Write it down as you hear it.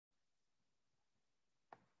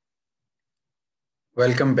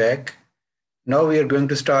Welcome back. Now we are going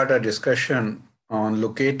to start our discussion on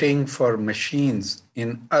locating for machines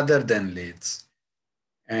in other than lathes.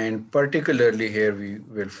 And particularly here we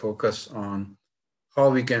will focus on how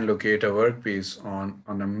we can locate a workpiece on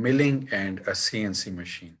a milling and a CNC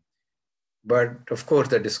machine. But of course,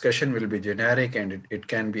 the discussion will be generic and it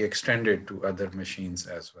can be extended to other machines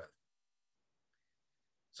as well.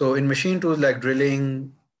 So in machine tools like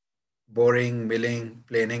drilling, boring, milling,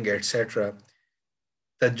 planing, etc.,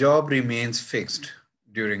 the job remains fixed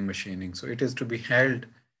during machining. So it is to be held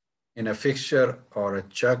in a fixture or a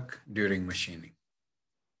chuck during machining.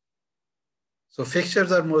 So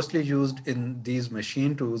fixtures are mostly used in these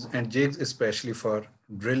machine tools and jigs especially for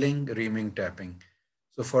drilling, reaming, tapping.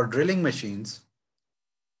 So for drilling machines,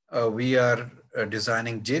 we are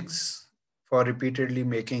designing jigs for repeatedly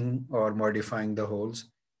making or modifying the holes.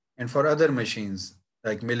 And for other machines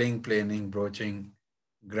like milling, planing, broaching,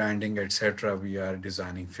 grinding, etc., we are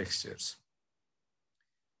designing fixtures.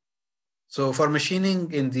 So for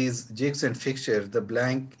machining in these jigs and fixtures, the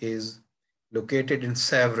blank is located in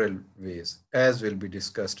several ways, as will be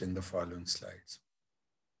discussed in the following slides.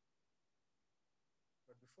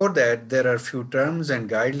 Before that, there are a few terms and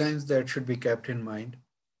guidelines that should be kept in mind.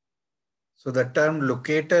 So the term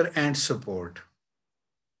locator and support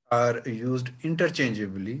are used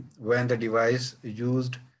interchangeably when the device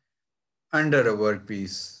used under a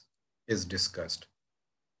workpiece is discussed.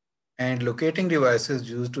 And locating devices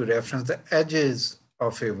used to reference the edges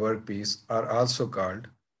of a workpiece are also called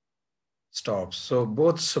stops. So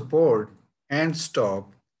both support and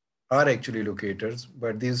stop are actually locators,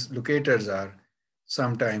 but these locators are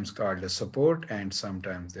sometimes called a support and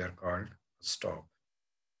sometimes they are called a stop.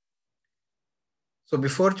 So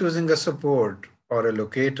before choosing a support or a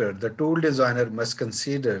locator, the tool designer must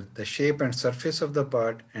consider the shape and surface of the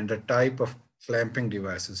part and the type of clamping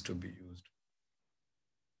devices to be used.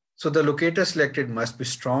 So the locator selected must be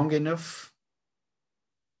strong enough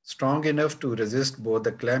to resist both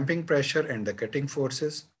the clamping pressure and the cutting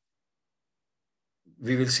forces.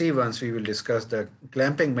 We will see once we will discuss the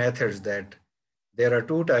clamping methods that there are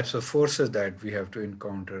two types of forces that we have to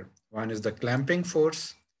encounter. One is the clamping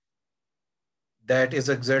force that is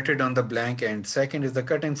exerted on the blank, and second is the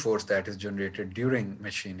cutting force that is generated during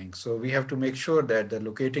machining. So we have to make sure that the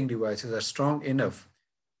locating devices are strong enough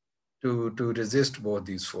to resist both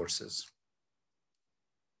these forces.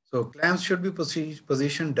 So clamps should be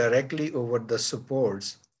positioned directly over the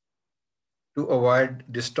supports to avoid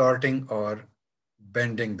distorting or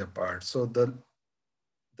bending the part. So the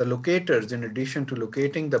locators, in addition to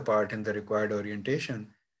locating the part in the required orientation,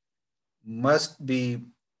 must be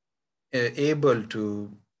able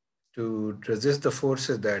to resist the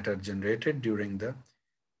forces that are generated during the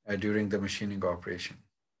machining operation.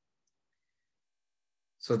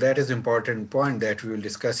 So that is important point that we will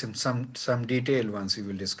discuss in some detail once we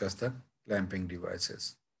will discuss the clamping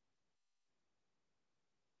devices.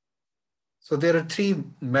 So there are three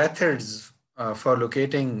methods for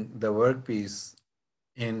locating the workpiece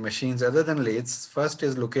in machines other than lathes. First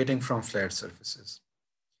is locating from flat surfaces.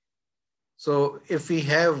 So if we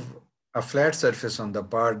have a flat surface on the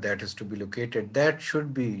part that is to be located, that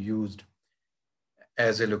should be used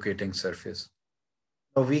as a locating surface.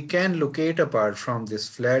 Now we can locate a part from this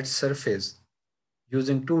flat surface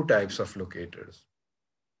using two types of locators.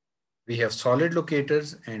 We have solid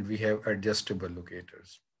locators and we have adjustable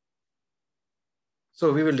locators.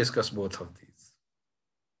 So we will discuss both of these.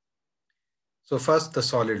 So first, the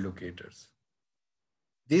solid locators.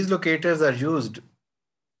 These locators are used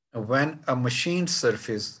when a machined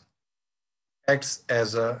surface acts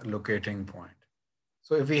as a locating point.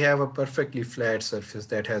 So if we have a perfectly flat surface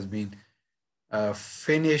that has been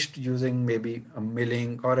finished using maybe a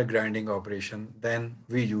milling or a grinding operation, then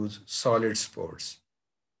we use solid supports.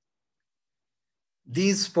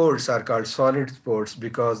 These supports are called solid supports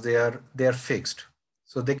because they are fixed.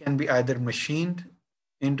 So they can be either machined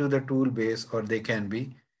into the tool base or they can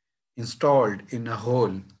be installed in a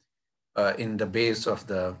hole in the base of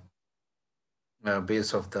the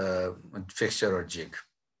fixture or jig.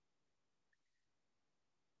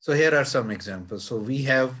 So here are some examples. So we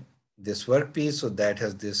have this workpiece, so that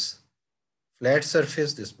has this flat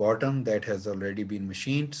surface, this bottom that has already been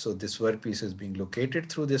machined. So this workpiece is being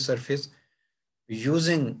located through this surface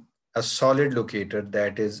using a solid locator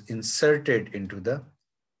that is inserted into the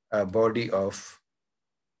body of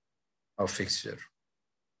fixture.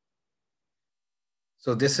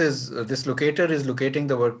 So this locator is locating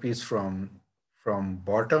the workpiece from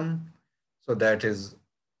bottom. So that is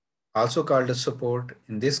also called a support.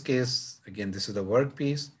 In this case, again, this is the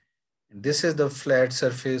workpiece. And this is the flat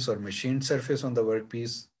surface or machined surface on the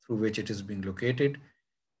workpiece through which it is being located.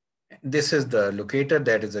 This is the locator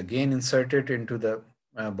that is again inserted into the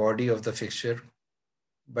body of the fixture,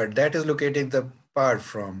 but that is locating the part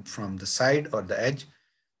from the side or the edge.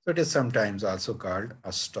 So it is sometimes also called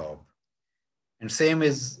a stop. And same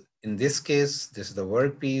is in this case, this is the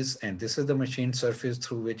workpiece and this is the machine surface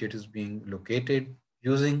through which it is being located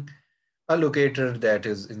using a locator that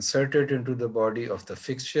is inserted into the body of the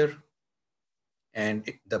fixture, and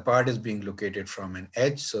the part is being located from an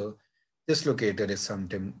edge. So this locator is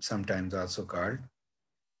sometimes also called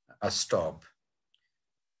a stop.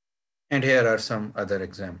 And here are some other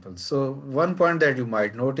examples. So one point that you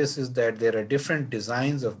might notice is that there are different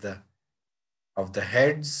designs of the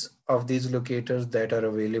heads of these locators that are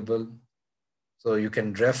available. So you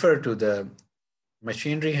can refer to the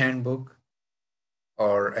machinery handbook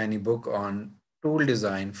or any book on tool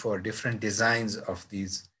design for different designs of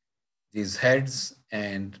these heads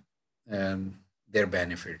and their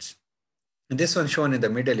benefits. And this one shown in the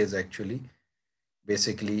middle is actually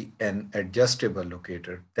basically an adjustable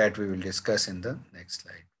locator that we will discuss in the next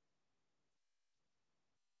slide.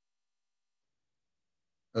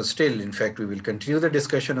 Still, in fact, we will continue the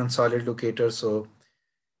discussion on solid locators. So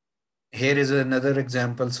here is another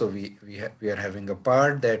example. So we are having a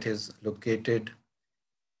part that is located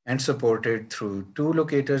and supported through two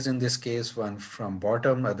locators in this case, one from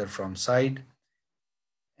bottom, other from side.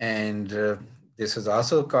 And this is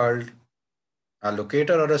also called a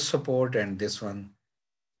locator or a support, and this one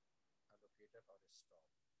a locator or a stop.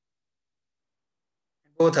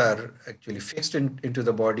 Both are actually fixed into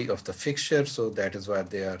the body of the fixture, so that is why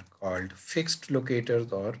they are called fixed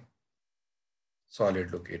locators or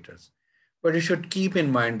solid locators. But you should keep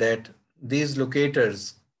in mind that these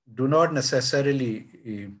locators do not necessarily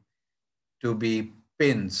to be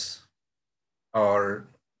pins or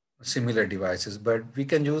similar devices, but we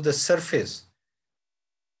can use the surface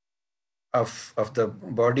of the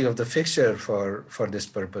body of the fixture for this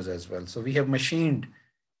purpose as well. So we have machined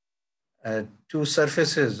two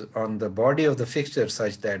surfaces on the body of the fixture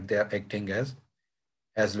such that they are acting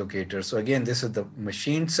as locators. So again, this is the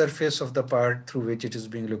machined surface of the part through which it is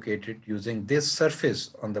being located using this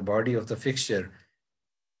surface on the body of the fixture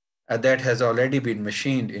that has already been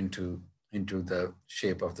machined into the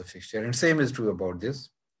shape of the fixture. And same is true about this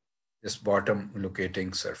bottom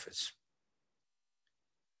locating surface.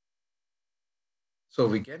 So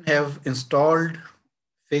we can have installed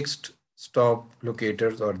fixed stop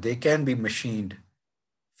locators, or they can be machined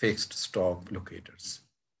fixed stop locators.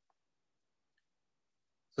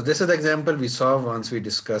 So this is the example we saw once we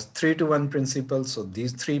discussed 3-to-1 principle. So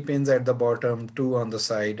these 3 pins at the bottom, 2 on the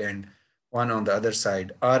side and 1 on the other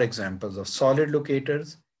side are examples of solid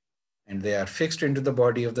locators, and they are fixed into the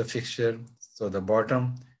body of the fixture. So the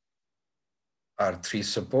bottom are 3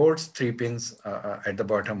 supports, 3 pins at the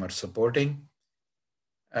bottom are supporting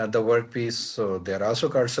the workpiece. So they are also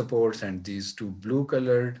called supports, and these 2 blue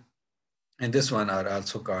colored and this one are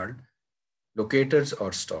also called locators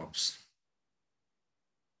or stops.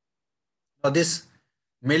 Now this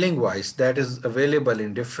milling vise that is available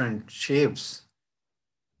in different shapes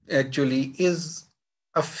actually is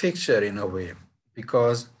a fixture in a way,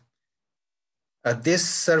 because this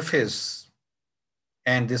surface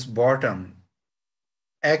and this bottom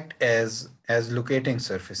act as locating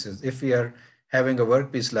surfaces. If we are having a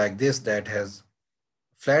workpiece like this that has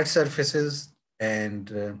flat surfaces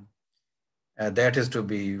and that is to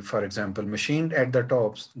be, for example, machined at the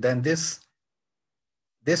tops, then this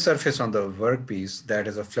surface on the workpiece that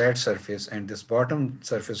is a flat surface and this bottom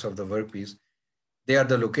surface of the workpiece, they are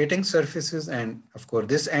the locating surfaces. And of course,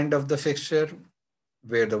 this end of the fixture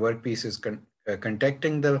where the workpiece is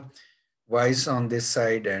contacting the vise on this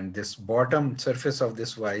side and this bottom surface of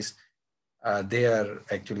this vise, they are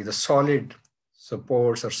actually the solid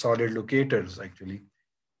supports or solid locators actually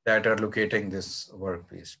that are locating this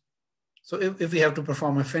workpiece. So if we have to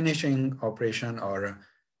perform a finishing operation or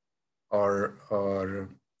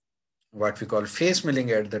what we call face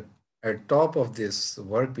milling at top of this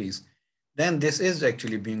workpiece, then this is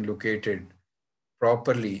actually being located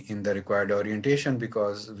properly in the required orientation,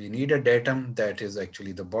 because we need a datum that is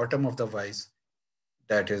actually the bottom of the vise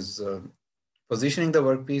that is positioning the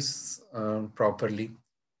workpiece properly,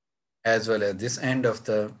 as well as this end of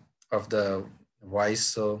the vise.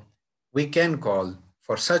 So we can call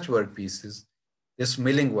for such workpieces this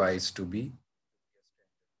milling vise to be.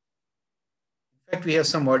 In fact, we have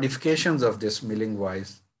some modifications of this milling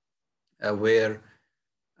vise where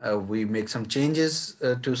we make some changes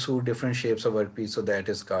to suit different shapes of workpiece. So that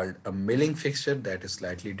is called a milling fixture. That is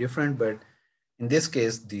slightly different, but in this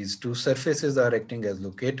case, these 2 surfaces are acting as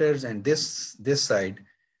locators, and this side,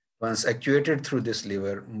 once actuated through this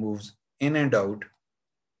lever, moves in and out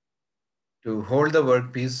to hold the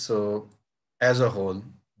workpiece. So as a whole,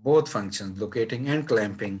 both functions, locating and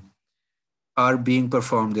clamping, are being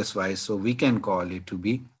performed this way. So we can call it to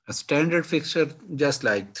be a standard fixture, just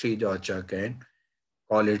like three-jaw chuck and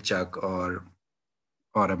collet chuck or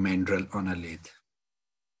a mandrel on a lathe.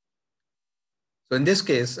 So in this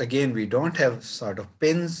case, again, we don't have sort of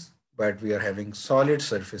pins, but we are having solid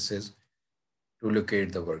surfaces to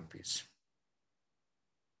locate the workpiece.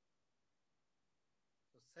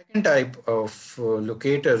 Second type of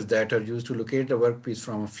locators that are used to locate the workpiece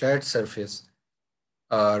from a flat surface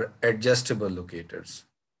are adjustable locators.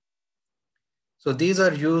 So these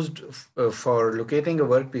are used for locating a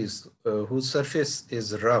workpiece whose surface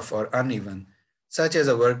is rough or uneven, such as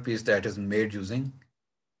a workpiece that is made using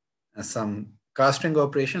some casting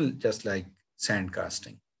operation, just like sand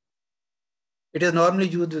casting. It is normally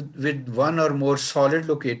used with one or more solid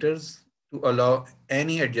locators to allow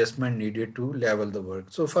any adjustment needed to level the work.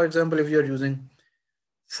 So for example, if you're using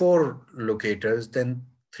four locators, then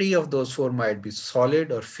three of those four might be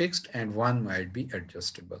solid or fixed and one might be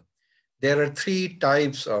adjustable. There are three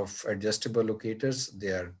types of adjustable locators. They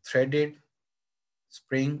are threaded,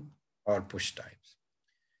 spring, or push types.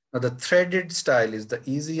 Now the threaded style is the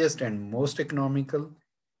easiest and most economical,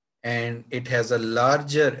 and it has a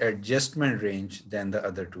larger adjustment range than the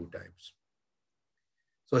other two types.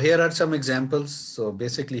 So here are some examples. So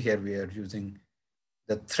basically here we are using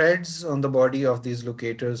the threads on the body of these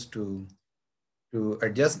locators to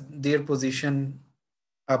adjust their position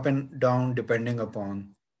up and down depending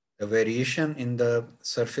upon the variation in the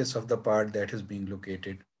surface of the part that is being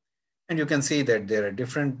located. And you can see that there are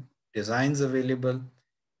different designs available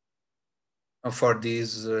for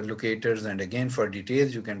these locators. And again, for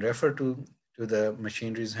details, you can refer to the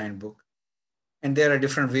machinery's handbook. And there are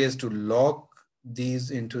different ways to lock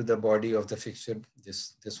these into the body of the fixture.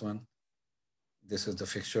 This one, this is the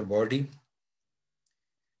fixture body.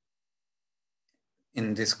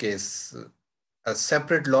 In this case, a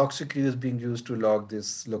separate lock screw is being used to lock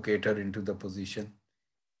this locator into the position.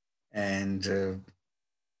 And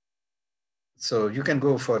so you can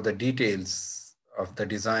go for the details of the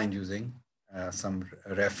design using some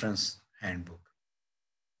reference handbook.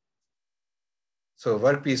 So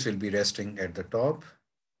workpiece will be resting at the top,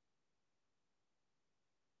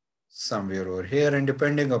 somewhere over here, and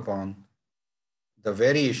depending upon the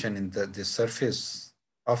variation in the surface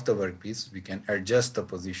of the workpiece, we can adjust the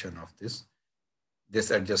position of this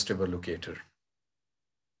adjustable locator.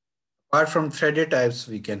 Apart from threaded types,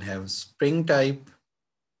 we can have spring type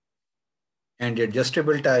and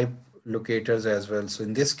adjustable type locators as well. So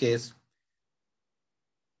in this case,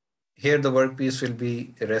 here the workpiece will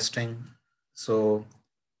be resting. So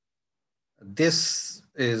this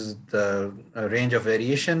is the range of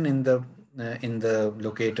variation in the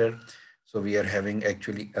locator. So we are having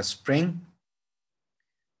actually a spring.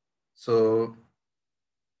 So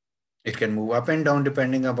it can move up and down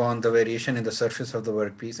depending upon the variation in the surface of the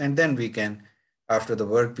workpiece. And then we can, after the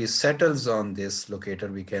workpiece settles on this locator,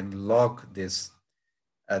 we can lock this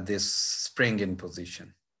spring in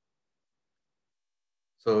position.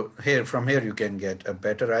 So here, from here, you can get a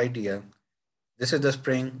better idea. This is the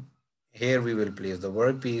spring. Here we will place the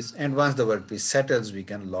workpiece. And once the workpiece settles, we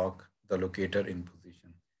can lock the locator in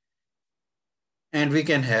position. And we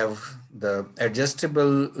can have the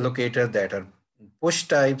adjustable locator that are push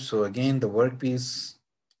type. So again, the workpiece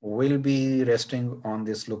will be resting on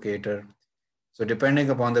this locator. So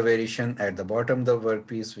depending upon the variation at the bottom of the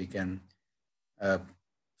workpiece, we can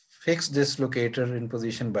fix this locator in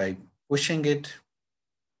position by pushing it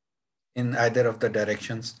in either of the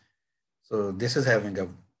directions. So this is having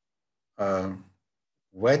a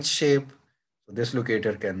wedge shape. So this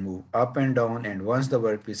locator can move up and down, and once the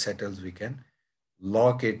workpiece settles, we can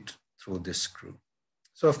lock it through this screw.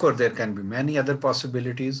 So of course, there can be many other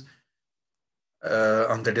possibilities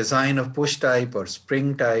on the design of push type or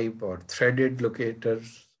spring type or threaded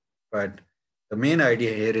locators. But the main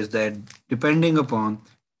idea here is that depending upon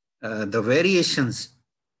the variations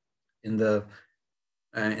in the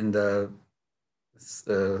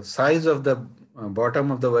size of the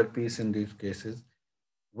bottom of the workpiece in these cases,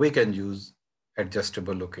 we can use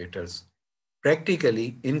adjustable locators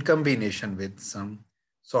practically in combination with some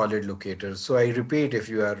solid locators. So I repeat, if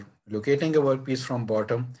you are locating a workpiece from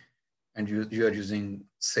bottom and you are using,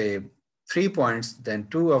 say, 3 points, then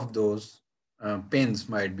two of those pins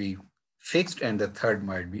might be fixed and the third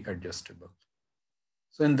might be adjustable.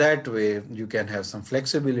 So in that way, you can have some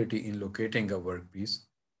flexibility in locating a workpiece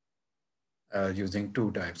using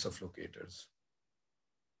two types of locators.